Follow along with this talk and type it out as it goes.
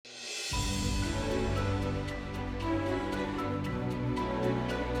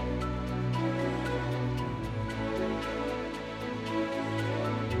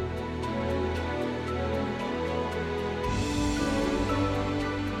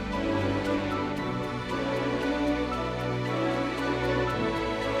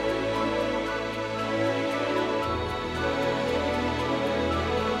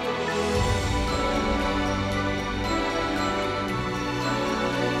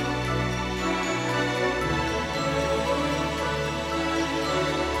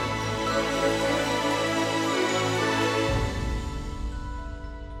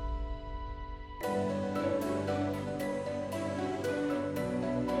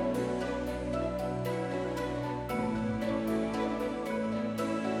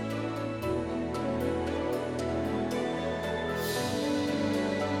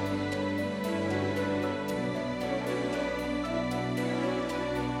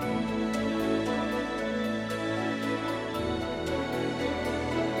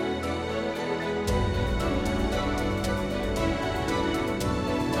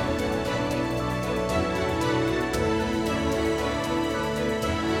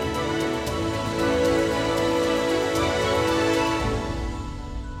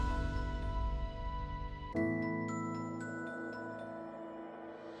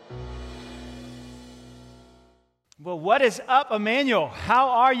What is up, Emmanuel? How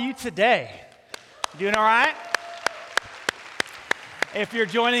are you today? Doing all right? If you're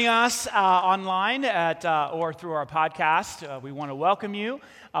joining us online or through our podcast, we want to welcome you.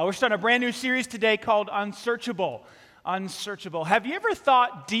 We're starting a brand new series today called Unsearchable. Unsearchable. Have you ever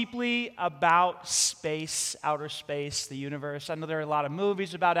thought deeply about space, outer space, the universe? I know there are a lot of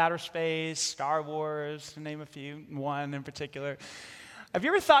movies about outer space, Star Wars, to name a few, one in particular. Have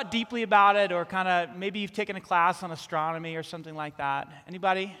you ever thought deeply about it, or kind of maybe you've taken a class on astronomy or something like that?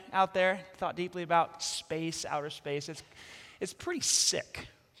 Anybody out there thought deeply about space, outer space? It's pretty sick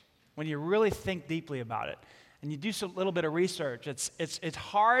when you really think deeply about it and you do a little bit of research. It's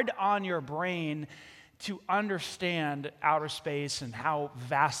hard on your brain to understand outer space and how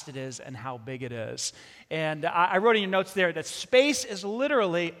vast it is and how big it is. And I wrote in your notes there that space is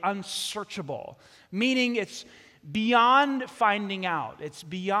literally unsearchable, meaning it's beyond finding out. It's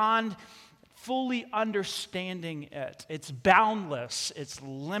beyond fully understanding it. It's boundless. It's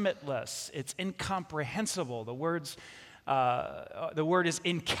limitless. It's incomprehensible. The word is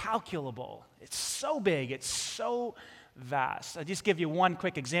incalculable. It's so big. It's so vast. I'll just give you one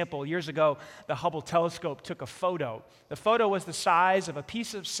quick example. Years ago, the Hubble telescope took a photo. The photo was the size of a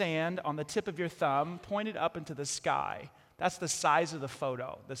piece of sand on the tip of your thumb pointed up into the sky. That's the size of the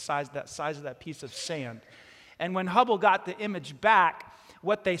photo, the size of that piece of sand. And when Hubble got the image back,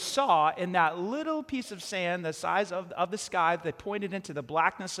 what they saw in that little piece of sand, the size of the sky that pointed into the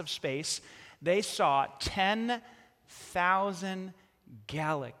blackness of space, they saw 10,000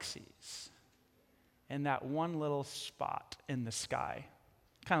 galaxies in that one little spot in the sky.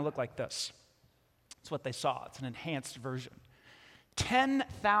 Kind of looked like this. That's what they saw. It's an enhanced version.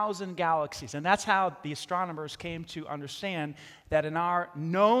 10,000 galaxies. And that's how the astronomers came to understand that in our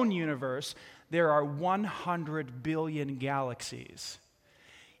known universe, there are 100 billion galaxies,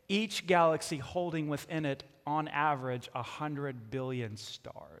 each galaxy holding within it, on average, 100 billion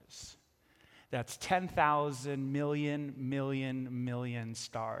stars. That's 10,000 million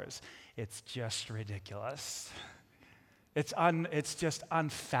stars. It's just ridiculous. It's just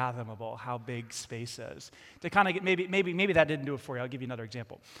unfathomable how big space is. To kind of get, maybe that didn't do it for you. I'll give you another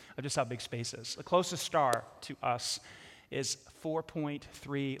example of just how big space is. The closest star to us is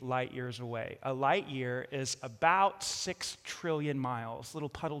 4.3 light years away. A light year is about 6 trillion miles, little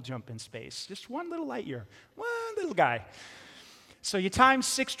puddle jump in space. Just one little light year, one little guy. So you times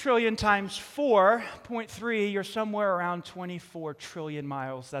 6 trillion times 4.3, you're somewhere around 24 trillion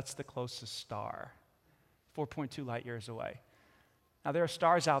miles. That's the closest star, 4.2 light years away. Now there are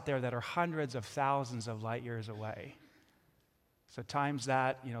stars out there that are hundreds of thousands of light years away. So times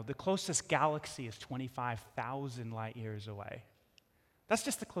that, the closest galaxy is 25,000 light years away. That's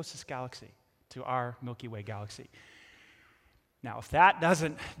just the closest galaxy to our Milky Way galaxy. Now, if that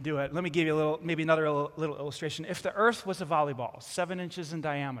doesn't do it, let me give you another little illustration. If the Earth was a volleyball, 7 inches in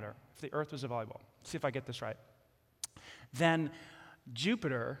diameter, if the Earth was a volleyball, see if I get this right, then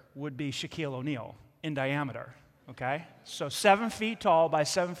Jupiter would be Shaquille O'Neal in diameter, okay? So 7 feet tall by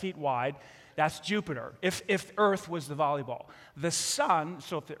 7 feet wide. That's Jupiter, if Earth was the volleyball. The sun,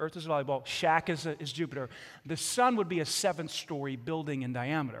 so if the Earth is a volleyball, Shaq is Jupiter. The sun would be a 7-story building in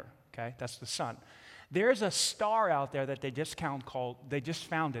diameter, okay? That's the sun. There's a star out there that they just found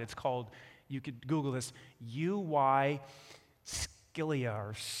it. It's called, you could Google this, UY Scylla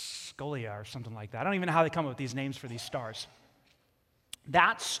or something like that. I don't even know how they come up with these names for these stars.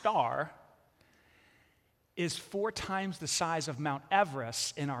 That star is 4 times the size of Mount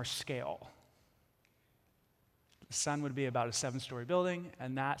Everest in our scale. The sun would be about a 7-story building,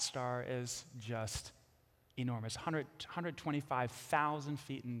 and that star is just enormous, 125,000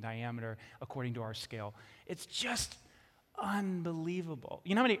 feet in diameter according to our scale. It's just unbelievable.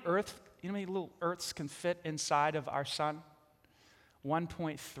 You know how many little Earths can fit inside of our sun?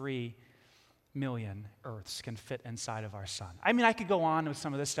 1.3 million Earths can fit inside of our sun. I mean, I could go on with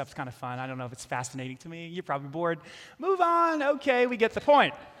some of this stuff. It's kind of fun. I don't know if it's fascinating to me. You're probably bored. Move on. Okay, we get the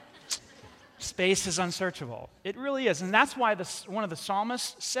point. Space is unsearchable. It really is. And that's why one of the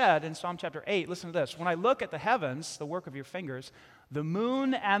psalmists said in Psalm chapter 8, listen to this, when I look at the heavens, the work of your fingers, the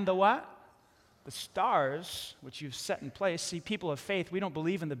moon and the what? The stars, which you've set in place. See, people of faith, we don't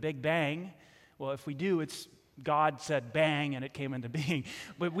believe in the Big Bang. Well, if we do, it's God said bang and it came into being.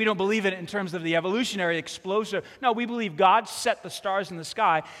 But we don't believe it in terms of the evolutionary explosion. No, we believe God set the stars in the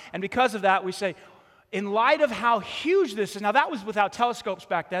sky. And because of that, we say, in light of how huge this is, now that was without telescopes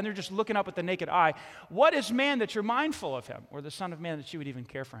back then, they're just looking up at the naked eye. What is man that you're mindful of him, or the Son of Man that you would even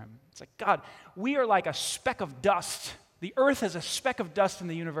care for him? It's like, God, we are like a speck of dust. The earth is a speck of dust in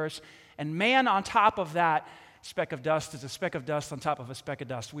the universe, and man on top of that speck of dust is a speck of dust on top of a speck of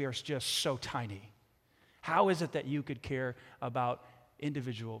dust. We are just so tiny. How is it that you could care about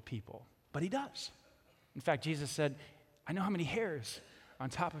individual people? But he does. In fact, Jesus said, I know how many hairs are on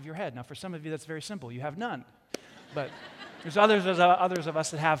top of your head. Now, for some of you, that's very simple. You have none. But there's others of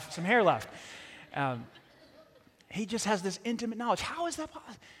us that have some hair left. He just has this intimate knowledge. How is that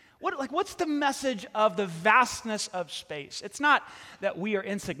possible? What's the message of the vastness of space? It's not that we are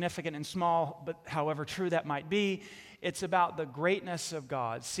insignificant and small, but however true that might be, it's about the greatness of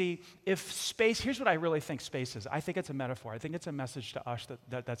God. See, if space, here's what I really think space is. I think it's a metaphor. I think it's a message to us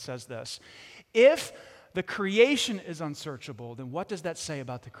that says this. If the creation is unsearchable, then what does that say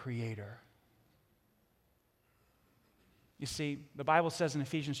about the Creator? You see, the Bible says in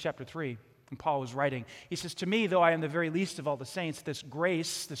Ephesians chapter 3, and Paul was writing, he says, to me, though I am the very least of all the saints, this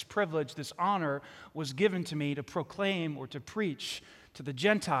grace, this privilege, this honor was given to me to proclaim or to preach to the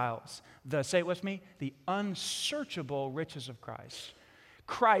Gentiles, say it with me, the unsearchable riches of Christ.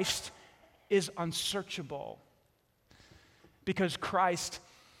 Christ is unsearchable because Christ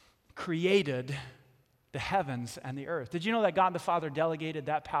created the heavens and the earth. Did you know that God the Father delegated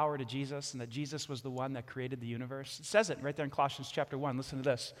that power to Jesus and that Jesus was the one that created the universe? It says it right there in Colossians chapter 1. Listen to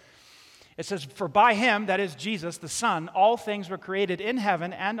this. It says, for by him, that is Jesus, the Son, all things were created in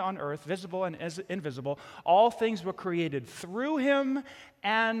heaven and on earth, visible and invisible. All things were created through him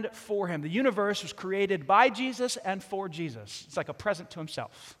and for him. The universe was created by Jesus and for Jesus. It's like a present to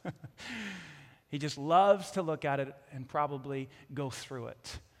himself. He just loves to look at it and probably go through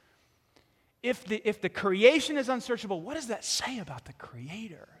it. If the creation is unsearchable, what does that say about the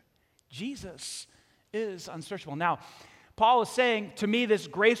Creator? Jesus is unsearchable. Now, Paul is saying, to me, this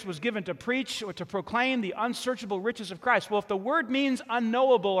grace was given to preach or to proclaim the unsearchable riches of Christ. Well, if the word means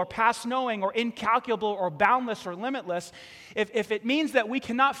unknowable or past knowing or incalculable or boundless or limitless, if it means that we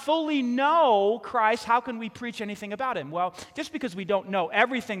cannot fully know Christ, how can we preach anything about him? Well, just because we don't know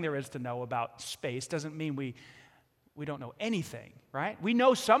everything there is to know about space doesn't mean we don't know anything, right? We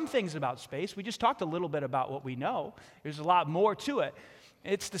know some things about space. We just talked a little bit about what we know. There's a lot more to it.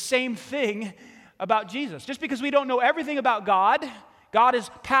 It's the same thing about Jesus. Just because we don't know everything about God, God is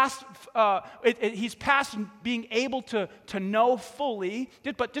past, he's past being able to know fully,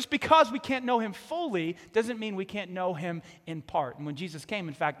 but just because we can't know him fully doesn't mean we can't know him in part. And when Jesus came,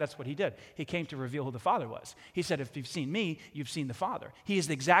 in fact, that's what he did. He came to reveal who the Father was. He said, if you've seen me, you've seen the Father. He is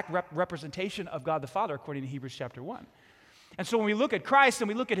the exact representation of God the Father, according to Hebrews chapter 1. And so when we look at Christ and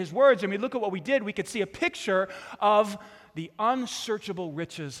we look at his words and we look at what we did, we could see a picture of the unsearchable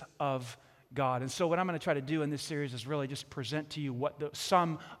riches of God. And so what I'm going to try to do in this series is really just present to you what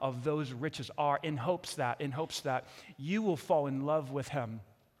some of those riches are in hopes that you will fall in love with him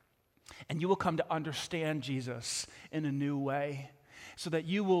and you will come to understand Jesus in a new way so that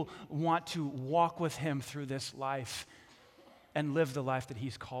you will want to walk with him through this life and live the life that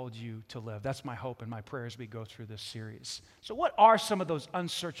he's called you to live. That's my hope and my prayer as we go through this series. So what are some of those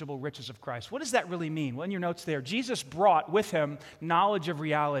unsearchable riches of Christ? What does that really mean? Well, in your notes there, Jesus brought with him knowledge of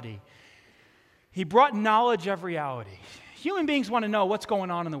reality. He brought knowledge of reality. Human beings want to know what's going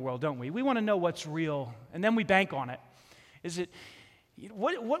on in the world, don't we? We want to know what's real, and then we bank on it.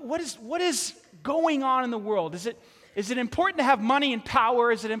 What is going on in the world? Is it important to have money and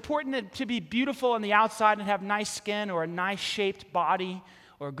power? Is it important to be beautiful on the outside and have nice skin or a nice shaped body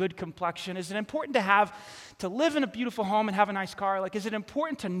or a good complexion? Is it important to live in a beautiful home and have a nice car? Is it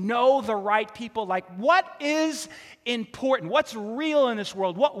important to know the right people? What is important? What's real in this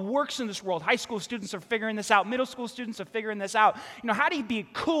world? What works in this world? High school students are figuring this out. Middle school students are figuring this out. How do you be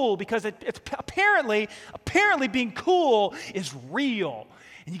cool? Because it's apparently being cool is real.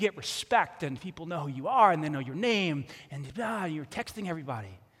 And you get respect, and people know who you are, and they know your name, and you're texting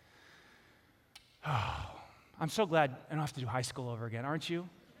everybody. Oh, I'm so glad I don't have to do high school over again, aren't you?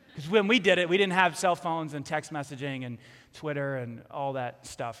 Because when we did it, we didn't have cell phones and text messaging and Twitter and all that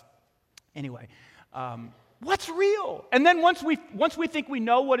stuff. Anyway, what's real? And then once we think we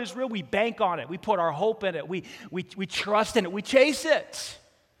know what is real, we bank on it. We put our hope in it. We trust in it. We chase it.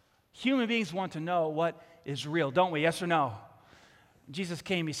 Human beings want to know what is real, don't we? Yes or no? Jesus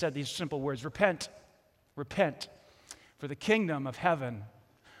came, he said these simple words, repent, for the kingdom of heaven,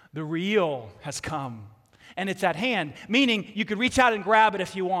 the real has come. And it's at hand, meaning you could reach out and grab it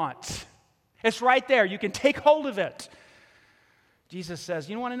if you want. It's right there. You can take hold of it. Jesus says,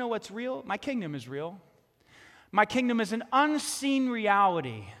 you want to know what's real? My kingdom is real. My kingdom is an unseen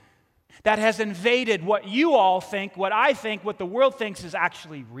reality that has invaded what you all think, what I think, what the world thinks is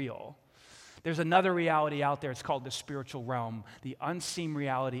actually real. There's another reality out there. It's called the spiritual realm, the unseen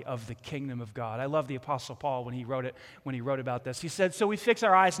reality of the kingdom of God. I love the Apostle Paul when he wrote about this. He said, so we fix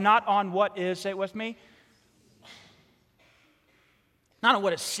our eyes not on what is, say it with me, not on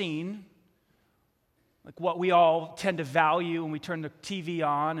what is seen. like what we all tend to value when we turn the TV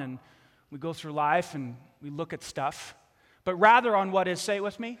on and we go through life and we look at stuff, but rather on what is, say it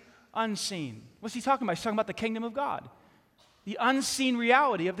with me, unseen. What's he talking about? He's talking about the kingdom of God, the unseen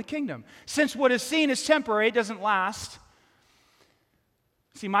reality of the kingdom. Since what is seen is temporary, it doesn't last.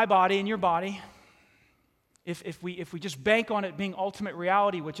 See, my body and your body, if we just bank on it being ultimate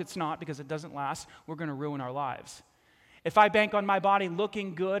reality, which it's not because it doesn't last, we're going to ruin our lives. If I bank on my body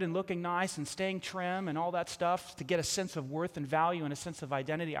looking good and looking nice and staying trim and all that stuff to get a sense of worth and value and a sense of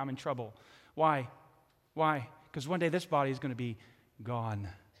identity, I'm in trouble. Why? Why? Because one day this body is going to be gone.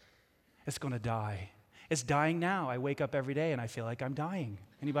 It's going to die. It's dying now. I wake up every day and I feel like I'm dying.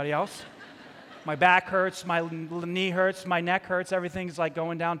 Anybody else? My back hurts, my knee hurts, my neck hurts, everything's like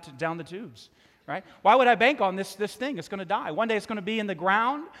going down the tubes. Right? Why would I bank on this thing? It's going to die. One day it's going to be in the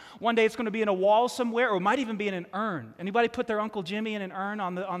ground. One day it's going to be in a wall somewhere, or it might even be in an urn. Anybody put their Uncle Jimmy in an urn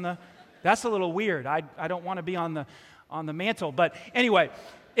on the? That's a little weird. I don't want to be on the mantle. But anyway,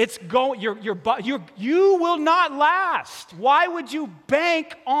 it's going. You will not last. Why would you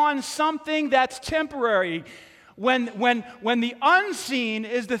bank on something that's temporary when the unseen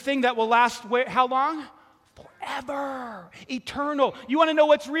is the thing that will last? How long? Forever, eternal. You want to know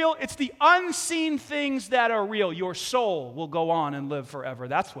what's real? It's the unseen things that are real. Your soul will go on and live forever.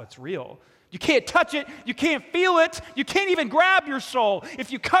 That's what's real. You can't touch it. You can't feel it. You can't even grab your soul.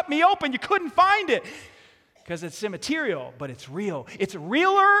 If you cut me open, you couldn't find it because it's immaterial, but it's real. It's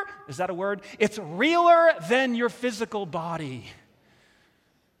realer, is that a word? It's realer than your physical body.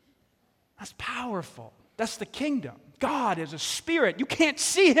 That's powerful. That's the kingdom. God is a spirit. You can't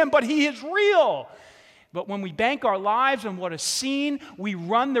see him, but he is real. But when we bank our lives on what is seen, we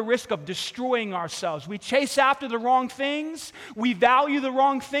run the risk of destroying ourselves. We chase after the wrong things. We value the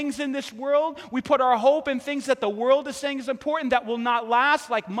wrong things in this world. We put our hope in things that the world is saying is important that will not last,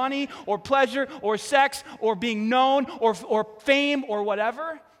 like money or pleasure or sex or being known or fame or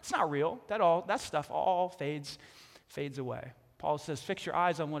whatever. It's not real. That stuff all fades away. Paul says, fix your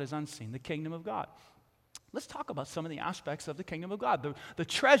eyes on what is unseen, the kingdom of God. Let's talk about some of the aspects of the kingdom of God, the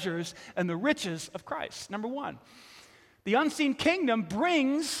treasures and the riches of Christ. Number one, the unseen kingdom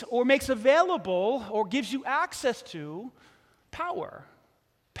brings or makes available or gives you access to power.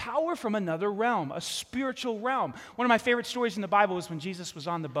 Power from another realm, a spiritual realm. One of my favorite stories in the Bible is when Jesus was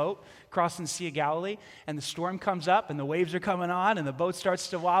on the boat crossing the Sea of Galilee, and the storm comes up, and the waves are coming on, and the boat starts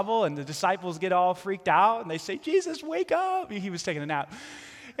to wobble, and the disciples get all freaked out, and they say, Jesus, wake up. He was taking a nap.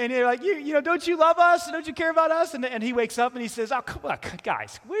 And they're like, you know, don't you love us? Don't you care about us? And he wakes up and he says, oh, come on,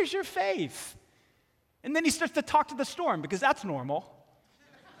 guys, where's your faith? And then he starts to talk to the storm because that's normal.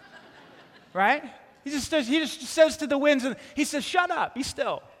 Right? He just says to the winds, and he says, shut up, be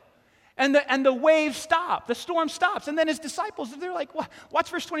still. And the waves stop, the storm stops. And then his disciples, they're like, watch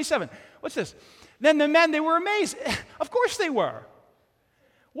verse 27. What's this? Then the men, they were amazed. Of course they were.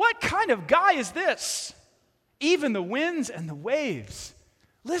 What kind of guy is this? Even the winds and the waves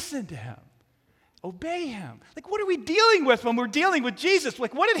listen to him. Obey him. Like, what are we dealing with when we're dealing with Jesus?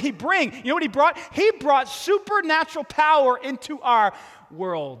 Like, what did he bring? You know what he brought? He brought supernatural power into our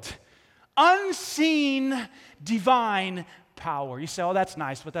world. Unseen, divine power. You say, oh, that's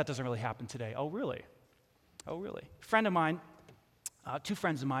nice, but that doesn't really happen today. Oh, really? Oh, really? A friend of mine, two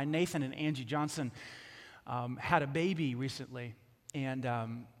friends of mine, Nathan and Angie Johnson, had a baby recently. And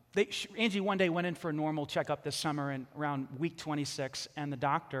Angie one day went in for a normal checkup this summer and around week 26, and the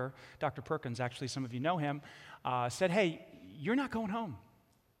doctor, Dr. Perkins, actually some of you know him, said, hey, you're not going home.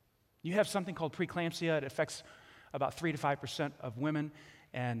 You have something called preeclampsia. It affects about 3 to 5% of women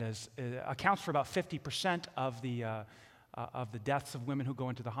and accounts for about 50% of the deaths of women who go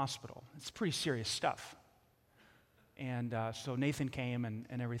into the hospital. It's pretty serious stuff. And so Nathan came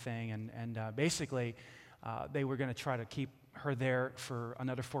and everything, and basically they were going to try to keep her there for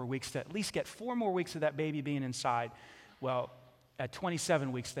another 4 weeks to at least get 4 more weeks of that baby being inside. Well, at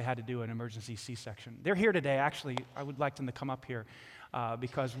 27 weeks, they had to do an emergency C-section. They're here today. Actually, I would like them to come up here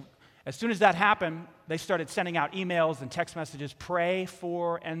because as soon as that happened, they started sending out emails and text messages, pray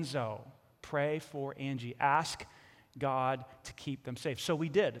for Enzo, pray for Angie, ask God to keep them safe. So we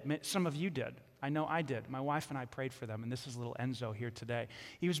did. Some of you did. I know I did. My wife and I prayed for them, and this is little Enzo here today.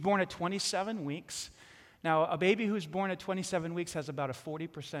 He was born at 27 weeks. Now, a baby who's born at 27 weeks has about a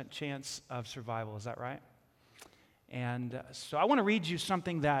 40% chance of survival. Is that right? And so I want to read you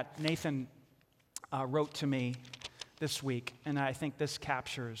something that Nathan wrote to me this week, and I think this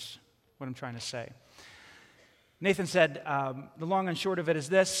captures what I'm trying to say. Nathan said, the long and short of it is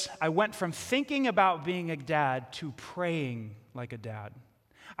this: I went from thinking about being a dad to praying like a dad.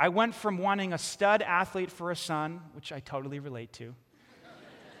 I went from wanting a stud athlete for a son, which I totally relate to,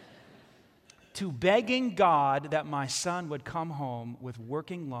 to begging God that my son would come home with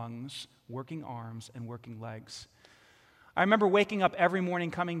working lungs, working arms, and working legs. I remember waking up every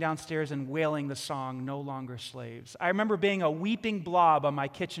morning, coming downstairs and wailing the song, No Longer Slaves. I remember being a weeping blob on my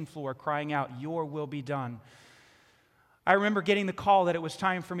kitchen floor, crying out, Your will be done. I remember getting the call that it was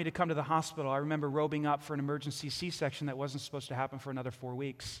time for me to come to the hospital. I remember robing up for an emergency C-section that wasn't supposed to happen for another 4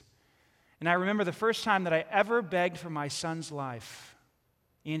 weeks. And I remember the first time that I ever begged for my son's life.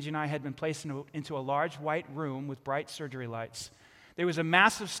 Angie and I had been placed into a large white room with bright surgery lights. There was a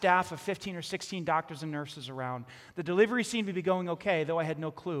massive staff of 15 or 16 doctors and nurses around. The delivery seemed to be going okay, though I had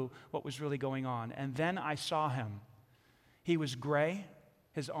no clue what was really going on. And then I saw him. He was gray.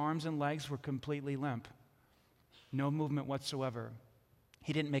 His arms and legs were completely limp. No movement whatsoever.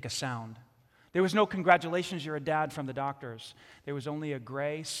 He didn't make a sound. There was no congratulations, you're a dad from the doctors. There was only a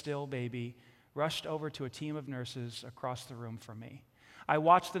gray, still baby rushed over to a team of nurses across the room from me. I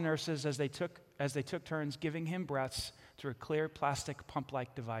watched the nurses as they took turns giving him breaths through a clear plastic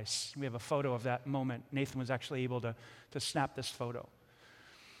pump-like device. We have a photo of that moment. Nathan was actually able to snap this photo.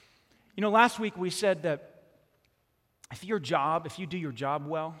 You know, last week we said that if you do your job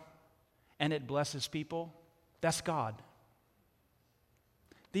well and it blesses people, that's God.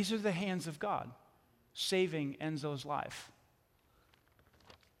 These are the hands of God saving Enzo's life.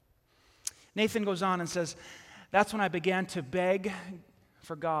 Nathan goes on and says, that's when I began to beg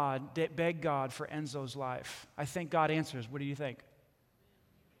God for Enzo's life. I think God answers. What do you think?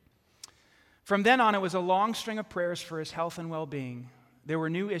 From then on, it was a long string of prayers for his health and well-being. There were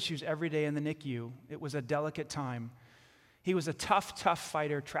new issues every day in the NICU. It was a delicate time. He was a tough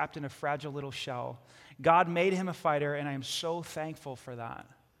fighter trapped in a fragile little shell. God made him a fighter, and I am so thankful for that.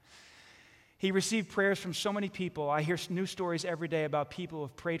 He received prayers from so many people. I hear new stories every day about people who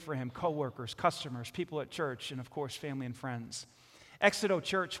have prayed for him, coworkers, customers, people at church, and of course, family and friends. Exodo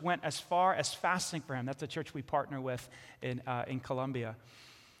Church went as far as fasting for him. That's a church we partner with in Colombia.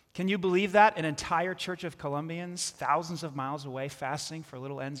 Can you believe that? An entire church of Colombians, thousands of miles away, fasting for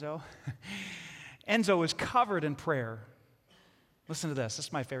little Enzo? Enzo was covered in prayer. Listen to this. This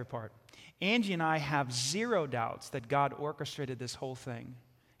is my favorite part. Angie and I have zero doubts that God orchestrated this whole thing.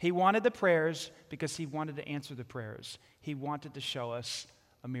 He wanted the prayers because he wanted to answer the prayers. He wanted to show us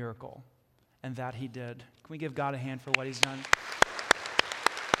a miracle, and that he did. Can we give God a hand for what he's done?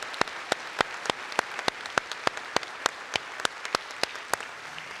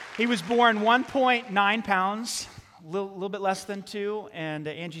 He was born 1.9 pounds, a little bit less than 2, and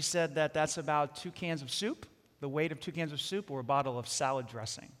Angie said that that's about 2 cans of soup, the weight of 2 cans of soup or a bottle of salad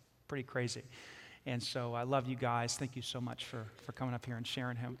dressing. Pretty crazy. And so I love you guys. Thank you so much for coming up here and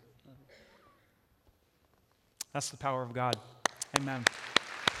sharing him. That's the power of God. Amen.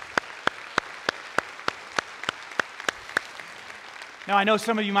 Now, I know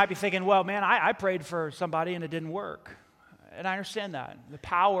some of you might be thinking, well, man, I prayed for somebody and it didn't work. And I understand that. The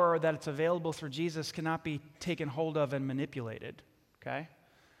power that it's available through Jesus cannot be taken hold of and manipulated, okay?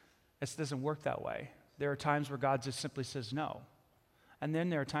 It doesn't work that way. There are times where God just simply says no. And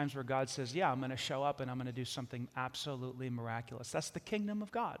then there are times where God says, yeah, I'm going to show up and I'm going to do something absolutely miraculous. That's the kingdom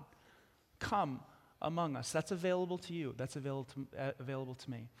of God. Come among us. That's available to you. That's available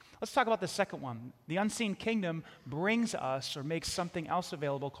to me. Let's talk about the second one. The unseen kingdom brings us or makes something else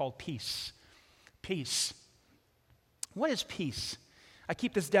available called peace. Peace. What is peace? I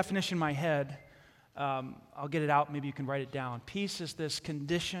keep this definition in my head. I'll get it out. Maybe you can write it down. Peace is this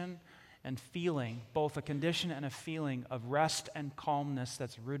condition and feeling, both a condition and a feeling of rest and calmness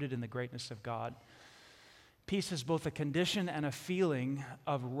that's rooted in the greatness of God. Peace is both a condition and a feeling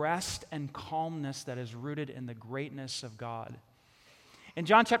of rest and calmness that is rooted in the greatness of God. In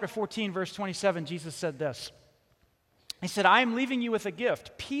John chapter 14, verse 27, Jesus said this. He said, I am leaving you with a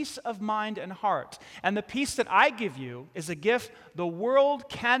gift, peace of mind and heart. And the peace that I give you is a gift the world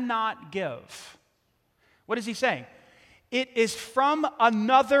cannot give. What is he saying? It is from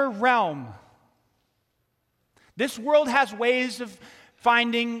another realm. This world has ways of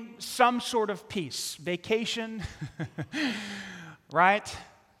finding some sort of peace. Vacation, right?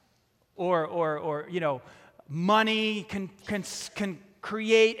 Or money can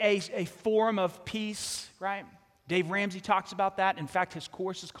create a form of peace, right? Dave Ramsey talks about that. In fact, his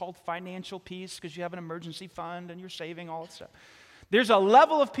course is called Financial Peace because you have an emergency fund and you're saving all that stuff. There's a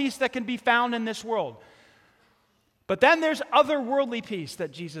level of peace that can be found in this world. But then there's otherworldly peace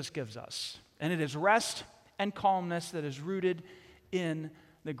that Jesus gives us. And it is rest and calmness that is rooted in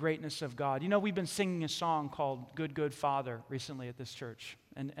the greatness of God. You know, we've been singing a song called Good, Good Father recently at this church.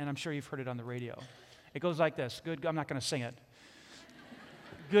 And I'm sure you've heard it on the radio. It goes like this. I'm not going to sing it.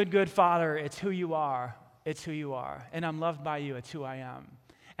 Good, good Father, it's who you are. It's who you are. And I'm loved by you. It's who I am.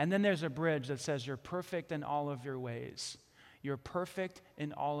 And then there's a bridge that says, you're perfect in all of your ways. You're perfect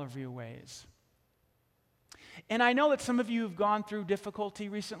in all of your ways. And I know that some of you have gone through difficulty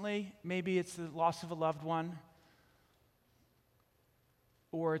recently. Maybe it's the loss of a loved one,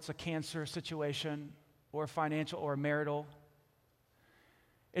 or it's a cancer situation, or financial, or marital.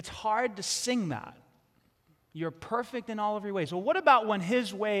 It's hard to sing that. You're perfect in all of your ways. Well, what about when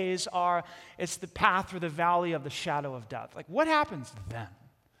his ways are, it's the path through the valley of the shadow of death? Like, what happens then?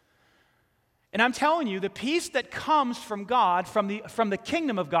 And I'm telling you, the peace that comes from God, from the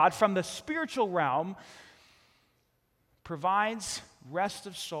kingdom of God, from the spiritual realm, provides rest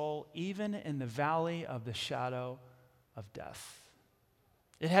of soul even in the valley of the shadow of death.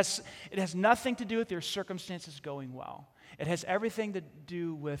 It has nothing to do with your circumstances going well. It has everything to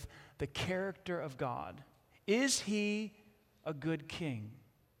do with the character of God. Is he a good king?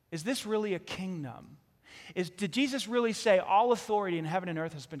 Is this really a kingdom? Did Jesus really say, all authority in heaven and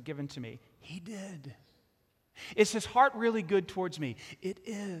earth has been given to me? He did. Is his heart really good towards me? It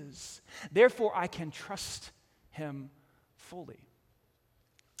is. Therefore, I can trust him fully.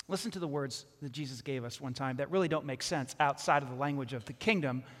 Listen to the words that Jesus gave us one time that really don't make sense outside of the language of the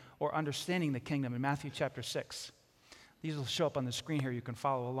kingdom or understanding the kingdom in Matthew chapter 6. These will show up on the screen here. You can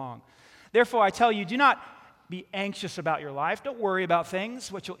follow along. Therefore, I tell you, do not be anxious about your life. Don't worry about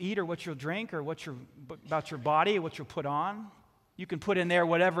things, what you'll eat or what you'll drink or about your body, what you'll put on. You can put in there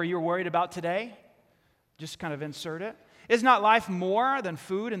whatever you're worried about today. Just kind of insert it. Is not life more than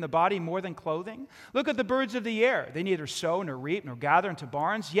food and the body more than clothing? Look at the birds of the air. They neither sow nor reap nor gather into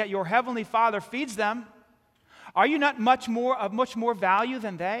barns, yet your heavenly Father feeds them. Are you not of much more value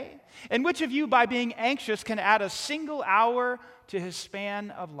than they? And which of you, by being anxious, can add a single hour to his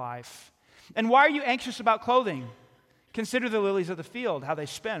span of life? And why are you anxious about clothing? Consider the lilies of the field, how they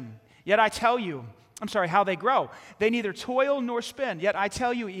spin. Yet I tell you, how they grow. They neither toil nor spin. Yet I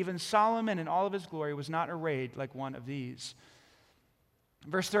tell you, even Solomon in all of his glory was not arrayed like one of these.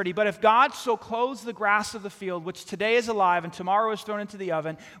 Verse 30, but if God so clothes the grass of the field, which today is alive and tomorrow is thrown into the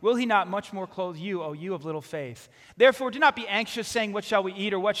oven, will he not much more clothe you, O you of little faith? Therefore, do not be anxious, saying, what shall we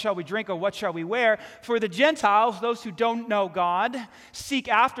eat, or what shall we drink, or what shall we wear? For the Gentiles, those who don't know God, seek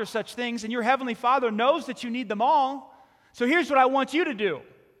after such things, and your heavenly Father knows that you need them all. So here's what I want you to do.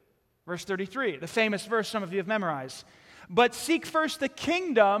 Verse 33, the famous verse some of you have memorized. But seek first the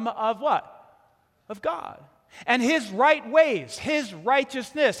kingdom of what? Of God. And his right ways, his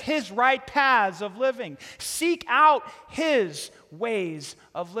righteousness, his right paths of living. Seek out his ways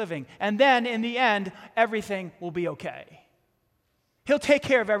of living. And then in the end, everything will be okay. He'll take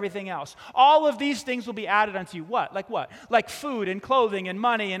care of everything else. All of these things will be added unto you. What? Like what? Like food and clothing and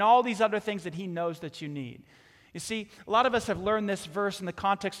money and all these other things that he knows that you need. You see, a lot of us have learned this verse in the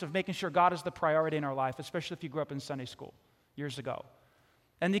context of making sure God is the priority in our life, especially if you grew up in Sunday school years ago.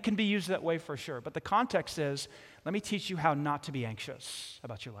 And it can be used that way for sure. But the context is, let me teach you how not to be anxious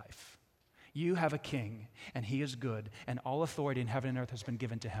about your life. You have a king, and he is good, and all authority in heaven and earth has been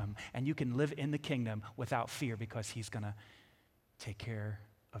given to him. And you can live in the kingdom without fear because he's going to take care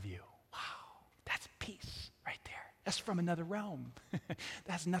of you. Wow, that's peace right there. That's from another realm. That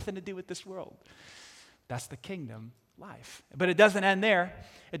has nothing to do with this world. That's the kingdom life. But it doesn't end there.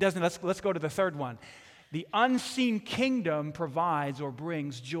 It doesn't. Let's go to the third one. The unseen kingdom provides or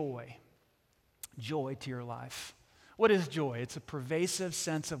brings joy. Joy to your life. What is joy? It's a pervasive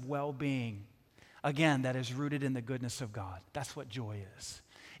sense of well-being. Again, that is rooted in the goodness of God. That's what joy is.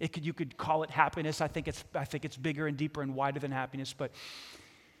 You could call it happiness. I think it's bigger and deeper and wider than happiness, but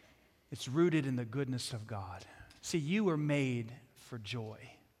it's rooted in the goodness of God. See, you were made for joy.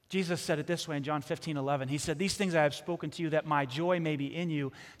 Jesus said it this way in John 15:11. He said, these things I have spoken to you that my joy may be in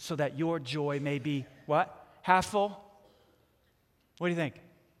you so that your joy may be, what? Half full? What do you think?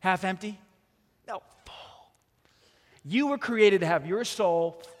 Half empty? No, full. You were created to have your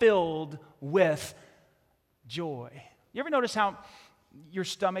soul filled with joy. You ever notice how your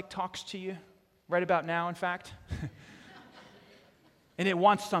stomach talks to you? Right about now, in fact. And it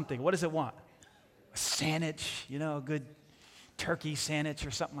wants something. What does it want? A sandwich, a good turkey sandwich or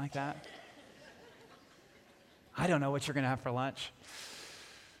something like that. I don't know what you're going to have for lunch.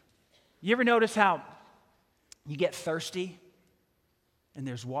 You ever notice how you get thirsty and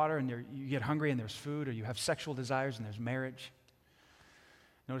there's water and you get hungry and there's food, or you have sexual desires and there's marriage?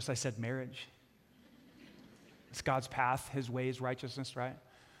 Notice I said marriage. It's God's path, his ways, righteousness, right?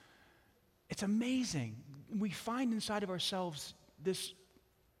 It's amazing. We find inside of ourselves this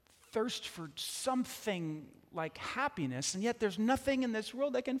thirst for something like happiness, and yet there's nothing in this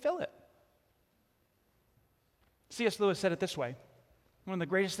world that can fill it. C.S. Lewis said it this way, one of the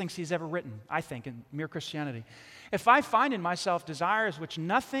greatest things he's ever written, I think, in Mere Christianity. If I find in myself desires which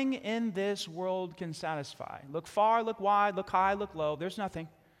nothing in this world can satisfy, look far, look wide, look high, look low, there's nothing.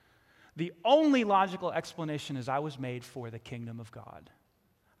 The only logical explanation is I was made for the kingdom of God.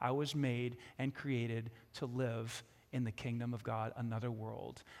 I was made and created to live in the kingdom of God, another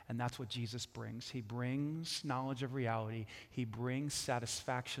world. And that's what Jesus brings. He brings knowledge of reality. He brings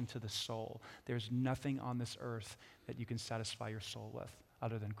satisfaction to the soul. There's nothing on this earth that you can satisfy your soul with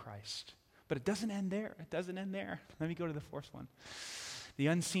other than Christ. But it doesn't end there. It doesn't end there. Let me go to the fourth one. The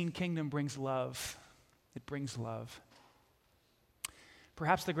unseen kingdom brings love. It brings love.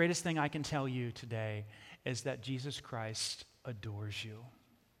 Perhaps the greatest thing I can tell you today is that Jesus Christ adores you.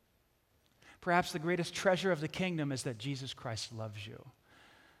 Perhaps the greatest treasure of the kingdom is that Jesus Christ loves you.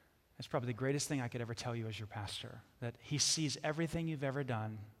 That's probably the greatest thing I could ever tell you as your pastor, that he sees everything you've ever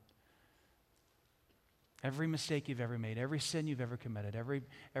done, every mistake you've ever made, every sin you've ever committed,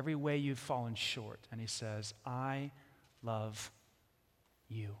 every way you've fallen short, and he says, I love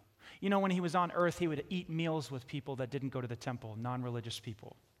you. You know, when he was on earth, he would eat meals with people that didn't go to the temple, non-religious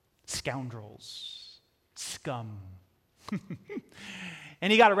people, scoundrels, scum.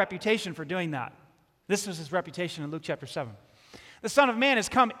 And he got a reputation for doing that. This was his reputation in Luke chapter 7. The Son of Man has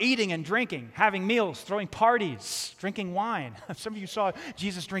come eating and drinking, having meals, throwing parties, drinking wine. If some of you saw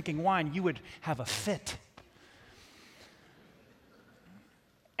Jesus drinking wine, you would have a fit.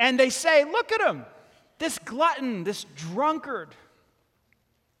 And they say, look at him, this glutton, this drunkard,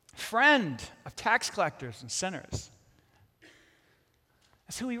 friend of tax collectors and sinners.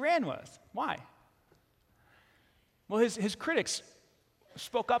 That's who he ran with. Why? Well, his critics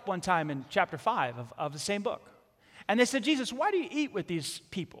spoke up one time in chapter 5 of the same book. And they said, Jesus, why do you eat with these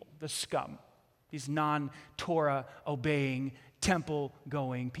people, the scum, these non-Torah obeying,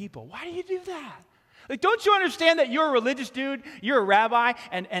 temple-going people? Why do you do that? Like, don't you understand that you're a religious dude, you're a rabbi,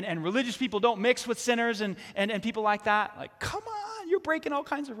 and religious people don't mix with sinners and people like that? Like, come on, you're breaking all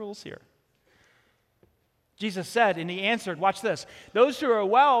kinds of rules here. Jesus said, and he answered, watch this, those who are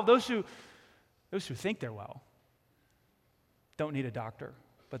well, those who think they're well, don't need a doctor,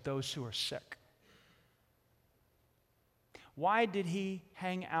 but those who are sick. Why did he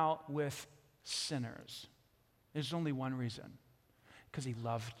hang out with sinners? There's only one reason. Because he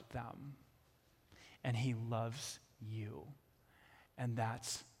loved them. And he loves you. And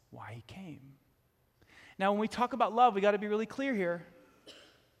that's why he came. Now, when we talk about love, we got to be really clear here.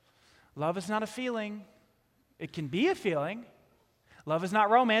 Love is not a feeling. It can be a feeling. Love is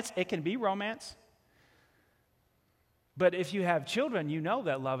not romance. It can be romance. But if you have children, you know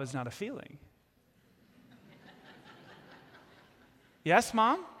that love is not a feeling. Yes,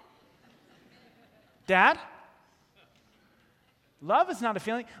 Mom? Dad? Love is not a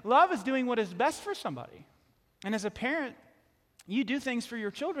feeling. Love is doing what is best for somebody. And as a parent, you do things for your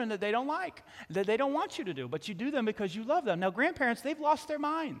children that they don't like, that they don't want you to do, but you do them because you love them. Now, grandparents, they've lost their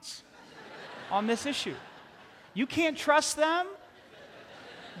minds on this issue. You can't trust them.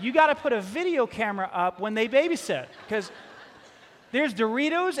 You got to put a video camera up when they babysit, because there's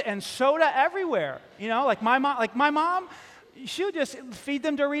Doritos and soda everywhere. You know, like my mom, she'll just feed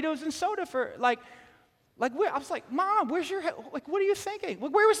them Doritos and soda for I was like, Mom, where's your head? Like, what are you thinking?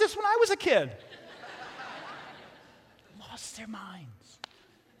 Where was this when I was a kid? Lost their minds.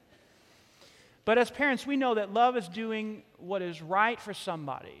 But as parents, we know that love is doing what is right for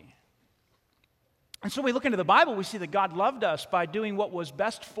somebody. And so we look into the Bible, we see that God loved us by doing what was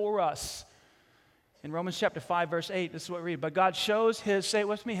best for us. In Romans chapter 5, verse 8, this is what we read. But God shows his, say it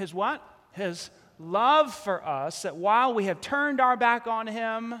with me, his what? His love for us, that while we have turned our back on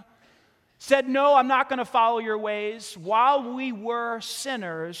him, said, no, I'm not going to follow your ways, while we were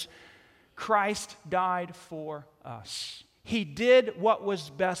sinners, Christ died for us. He did what was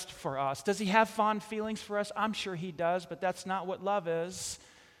best for us. Does he have fond feelings for us? I'm sure he does, but that's not what love is.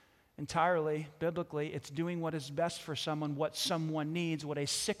 Entirely, biblically, it's doing what is best for someone, what someone needs. What a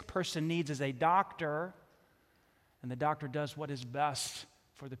sick person needs is a doctor, and the doctor does what is best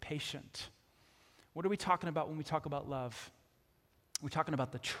for the patient. What are we talking about when we talk about love? We're talking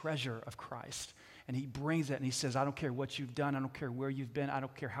about the treasure of Christ. And he brings it and he says, I don't care what you've done. I don't care where you've been. I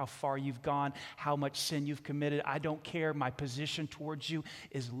don't care how far you've gone, how much sin you've committed. I don't care. My position towards you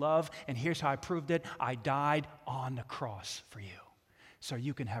is love. And here's how I proved it. I died on the cross for you. So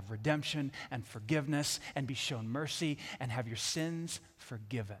you can have redemption and forgiveness and be shown mercy and have your sins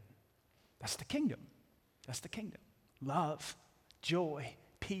forgiven. That's the kingdom. That's the kingdom. Love, joy,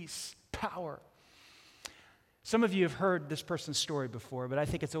 peace, power. Some of you have heard this person's story before, but I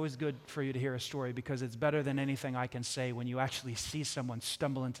think it's always good for you to hear a story because it's better than anything I can say when you actually see someone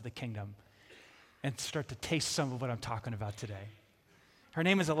stumble into the kingdom and start to taste some of what I'm talking about today. Her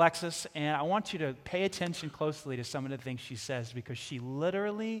name is Alexis, and I want you to pay attention closely to some of the things she says because she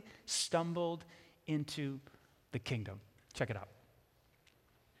literally stumbled into the kingdom. Check it out.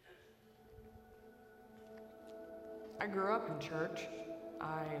 I grew up in church.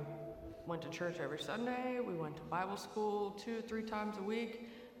 I went to church every Sunday. We went to Bible school 2 or 3 times a week.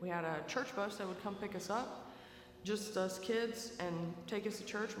 We had a church bus that would come pick us up, just us kids, and take us to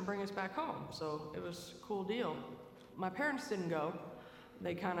church and bring us back home. So it was a cool deal. My parents didn't go.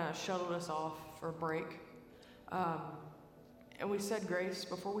 They kind of shuttled us off for a break. And we said grace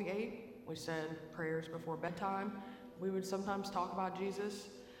before we ate. We said prayers before bedtime. We would sometimes talk about Jesus,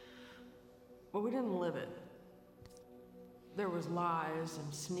 but we didn't live it. There was lies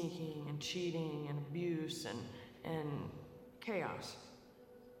and sneaking and cheating and abuse and chaos.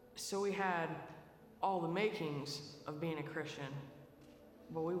 So we had all the makings of being a Christian,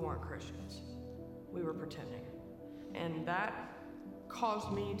 but we weren't Christians. We were pretending. And that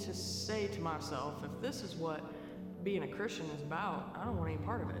caused me to say to myself, if this is what being a Christian is about, I don't want any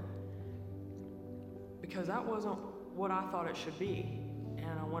part of it. Because that wasn't what I thought it should be.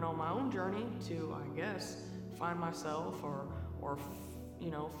 And I went on my own journey to, I guess, find myself or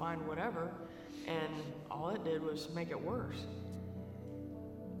find whatever. And all it did was make it worse.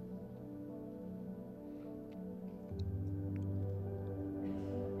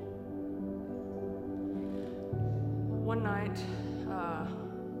 One night,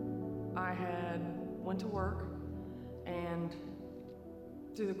 I went to work, and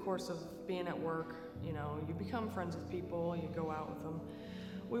through the course of being at work, you become friends with people, you go out with them.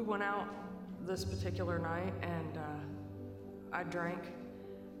 We went out this particular night, and I drank,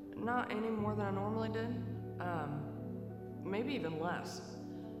 not any more than I normally did, maybe even less,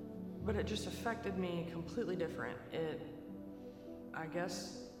 but it just affected me completely different. I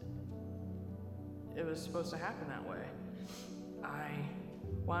guess it was supposed to happen that way. I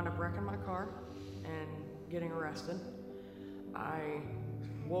wound up wrecking my car and getting arrested. I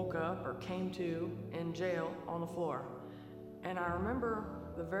woke up or came to in jail on the floor. And I remember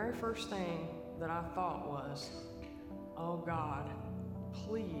the very first thing that I thought was, oh God,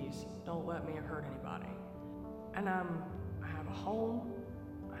 please don't let me hurt anybody. And I have a home,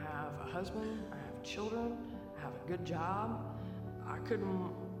 I have a husband, I have children, I have a good job. I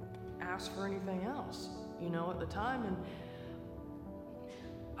couldn't ask for anything else, at the time. And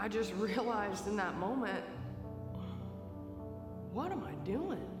I just realized in that moment, what am I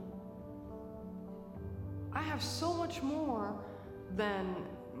doing? I have so much more than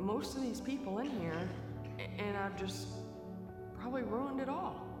most of these people in here, and I've just probably ruined it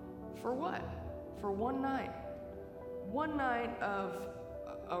all. For what? For one night. One night of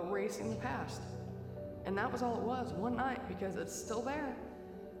erasing the past. And that was all it was, one night, because it's still there.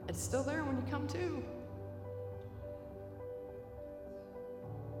 It's still there when you come to.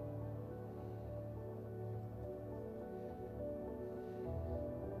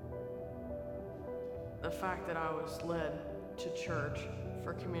 The fact that I was led to church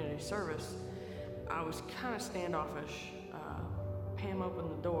for community service, I was kind of standoffish. Pam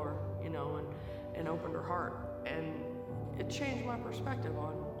opened the door, and opened her heart. And it changed my perspective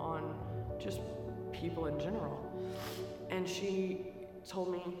on just people in general. And she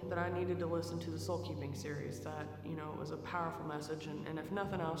told me that I needed to listen to the Soul Keeping series, that, it was a powerful message, and if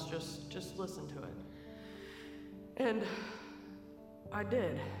nothing else, just listen to it. And I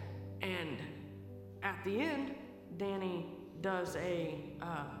did. And at the end, Danny does a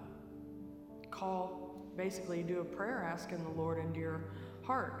call, basically you do a prayer asking the Lord into your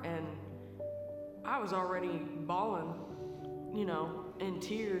heart. And I was already bawling, in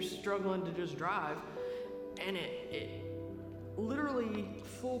tears, struggling to just drive. And it literally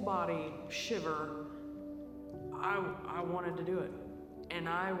full body shiver. I wanted to do it. And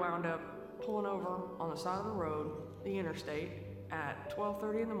I wound up pulling over on the side of the road, the interstate, at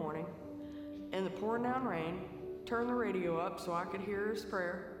 12:30 in the morning, in the pouring down rain, turned the radio up so I could hear his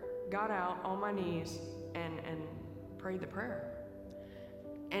prayer, got out on my knees and prayed the prayer.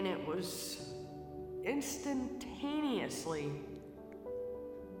 And it was instantaneously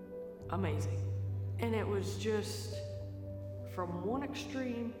amazing. And it was just from one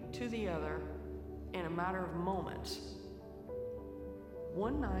extreme to the other in a matter of moments.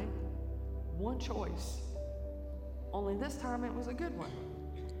 One night, one choice. Only this time it was a good one.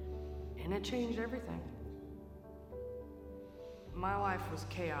 And it changed everything. My life was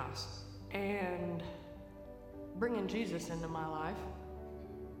chaos. And bringing Jesus into my life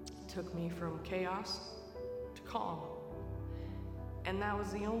took me from chaos to calm. And that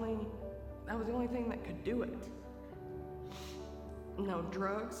was the only thing that could do it. No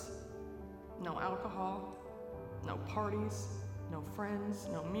drugs, no alcohol, no parties, no friends,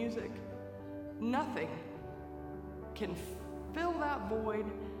 no music, nothing can fill that void,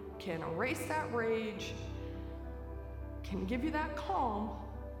 can erase that rage, can give you that calm,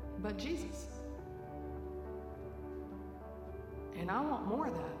 but Jesus. And I want more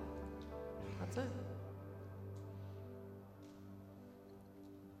of that. That's it.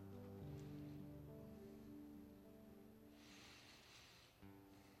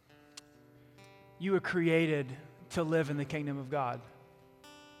 You were created to live in the kingdom of God.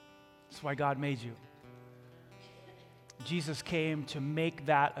 That's why God made you. Jesus came to make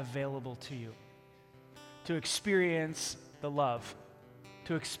that available to you, to experience the love,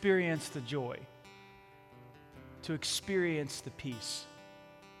 to experience the joy, to experience the peace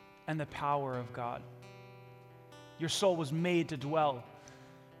and the power of God. Your soul was made to dwell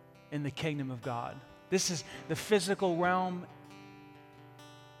in the kingdom of God. This is the physical realm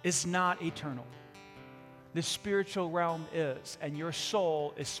is not eternal. The spiritual realm is, and your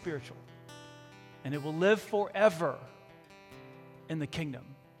soul is spiritual. And it will live forever in the kingdom.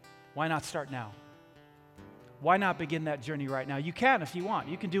 Why not start now? Why not begin that journey right now? You can if you want.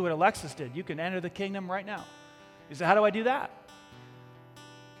 You can do what Alexis did. You can enter the kingdom right now. You say, how do I do that?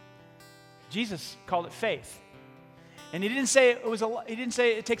 Jesus called it faith. And he didn't say he didn't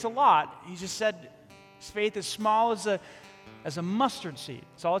say it takes a lot. He just said faith as small as a mustard seed.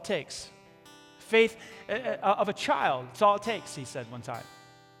 That's all it takes. Faith of a child. That's all it takes, he said one time.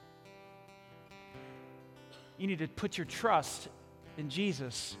 You need to put your trust in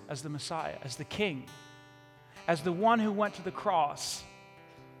Jesus as the Messiah, as the King, as the one who went to the cross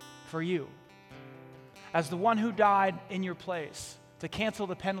for you, as the one who died in your place to cancel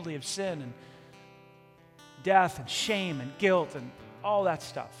the penalty of sin and death and shame and guilt and all that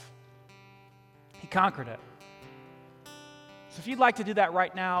stuff. He conquered it. So if you'd like to do that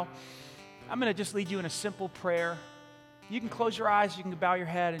right now, I'm going to just lead you in a simple prayer. You can close your eyes, you can bow your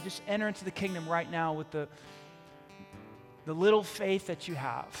head, and just enter into the kingdom right now with the little faith that you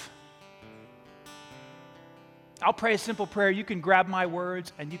have. I'll pray a simple prayer. You can grab my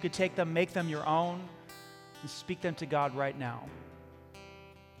words and you can take them, make them your own, and speak them to God right now.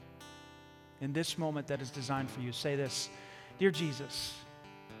 In this moment that is designed for you, say this: Dear Jesus,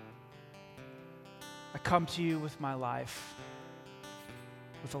 I come to you with my life,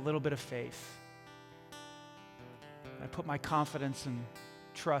 with a little bit of faith. I put my confidence and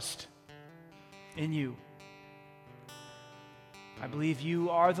trust in you. I believe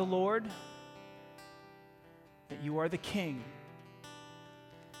you are the Lord, that you are the King,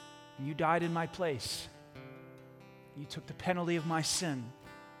 and you died in my place. You took the penalty of my sin.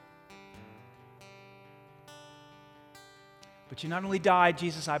 But you not only died,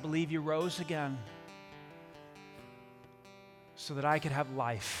 Jesus, I believe you rose again so that I could have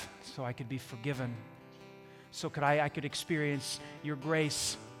life, so I could be forgiven, so I could experience your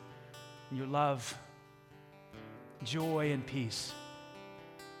grace, and your love, joy, and peace.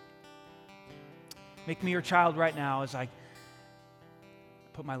 Make me your child right now as I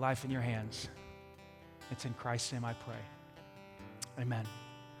put my life in your hands. It's in Christ's name I pray. Amen.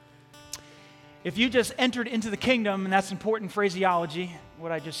 If you just entered into the kingdom, and that's important phraseology,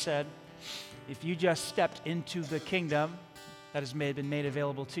 what I just said, if you just stepped into the kingdom that has been made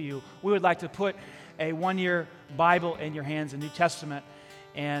available to you, we would like to put a one-year Bible in your hands, a New Testament,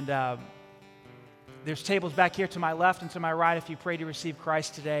 and there's tables back here to my left and to my right. If you pray to receive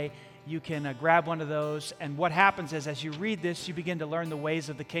Christ today, you can grab one of those, and what happens is as you read this, you begin to learn the ways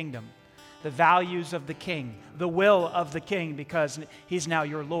of the kingdom, the values of the King, the will of the King, because he's now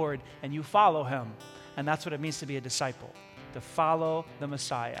your Lord and you follow him. And that's what it means to be a disciple, to follow the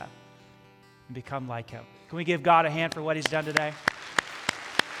Messiah and become like him. Can we give God a hand for what he's done today?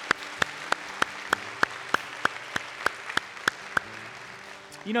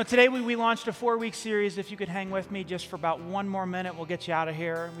 You know, today we launched a 4-week series. If you could hang with me just for about one more minute, we'll get you out of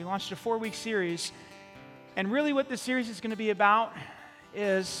here. We launched a 4-week series, and really what this series is going to be about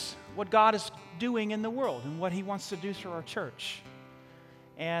is what God is doing in the world and what he wants to do through our church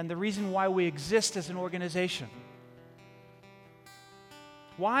and the reason why we exist as an organization.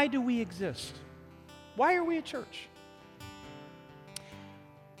 Why do we exist? Why are we a church?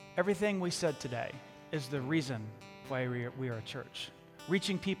 Everything we said today is the reason why we are a church.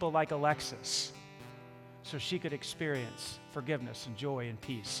 Reaching people like Alexis so she could experience forgiveness and joy and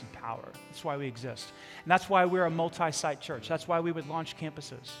peace and power. That's why we exist. And that's why we're a multi-site church. That's why we would launch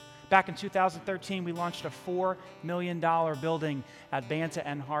campuses. Back in 2013, we launched a $4 million building at Banta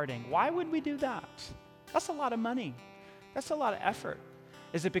and Harding. Why would we do that? That's a lot of money. That's a lot of effort.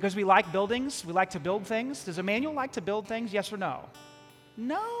 Is it because we like buildings? We like to build things? Does Emmanuel like to build things? Yes or no?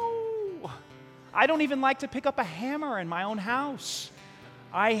 No. I don't even like to pick up a hammer in my own house.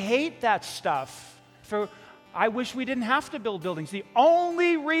 I hate that stuff. I wish we didn't have to build buildings. The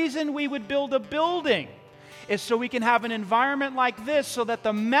only reason we would build a building is so we can have an environment like this so that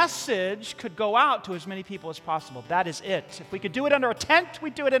the message could go out to as many people as possible. That is it. If we could do it under a tent,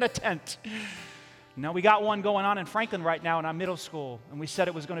 we'd do it in a tent. Now, we got one going on in Franklin right now in our middle school, and we said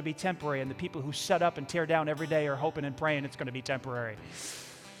it was going to be temporary, and the people who set up and tear down every day are hoping and praying it's going to be temporary.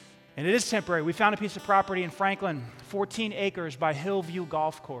 And it is temporary. We found a piece of property in Franklin, 14 acres by Hillview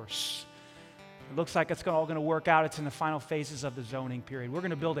Golf Course. It looks like it's all going to work out. It's in the final phases of the zoning period. We're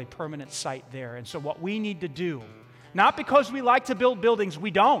going to build a permanent site there. And so what we need to do, not because we like to build buildings,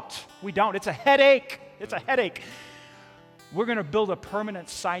 we don't. It's a headache. It's a headache. We're going to build a permanent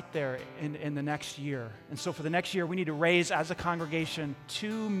site there in the next year. And so for the next year, we need to raise, as a congregation,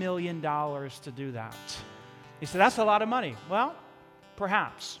 $2 million to do that. You say, that's a lot of money. Well,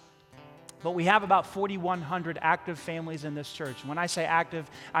 perhaps. But we have about 4,100 active families in this church. When I say active,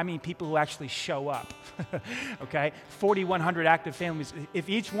 I mean people who actually show up, okay? 4,100 active families. If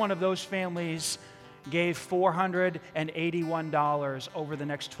each one of those families gave $481 over the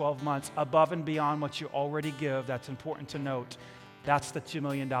next 12 months, above and beyond what you already give, that's important to note, that's the $2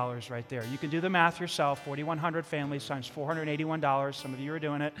 million right there. You can do the math yourself. 4,100 families times $481. Some of you are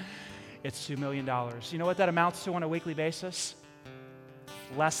doing it. It's $2 million. You know what that amounts to on a weekly basis?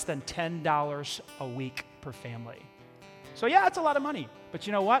 Less than $10 a week per family. So yeah, it's a lot of money. But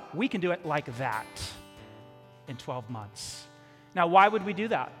you know what? We can do it like that in 12 months. Now, why would we do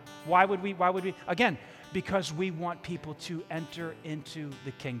that? Why would we? Again, because we want people to enter into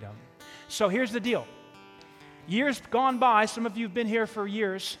the kingdom. So here's the deal. Years gone by, some of you have been here for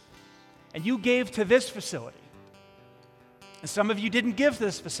years, and you gave to this facility. And some of you didn't give to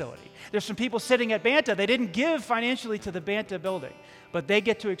this facility. There's some people sitting at Banta, they didn't give financially to the Banta building, but they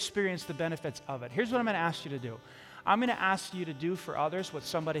get to experience the benefits of it. Here's what I'm going to ask you to do. I'm going to ask you to do for others what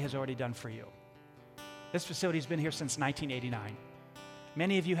somebody has already done for you. This facility's been here since 1989.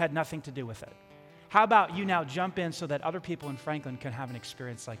 Many of you had nothing to do with it. How about you now jump in so that other people in Franklin can have an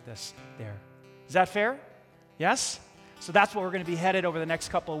experience like this there? Is that fair? Yes? So that's what we're going to be headed over the next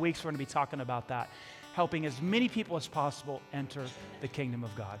couple of weeks. We're going to be talking about that, helping as many people as possible enter the kingdom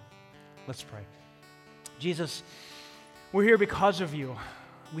of God. Let's pray. Jesus, we're here because of you.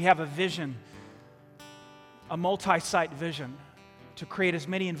 We have a vision, a multi-site vision, to create as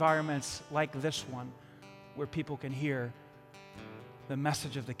many environments like this one where people can hear the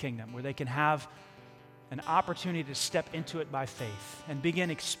message of the kingdom, where they can have an opportunity to step into it by faith and begin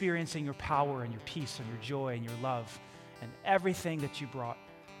experiencing your power and your peace and your joy and your love and everything that you brought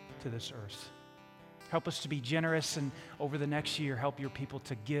to this earth. Help us to be generous, and over the next year, help your people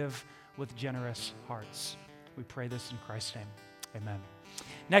to give with generous hearts. We pray this in Christ's name. Amen.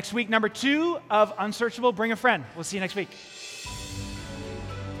 Next week, number 2 of Unsearchable. Bring a friend. We'll see you next week.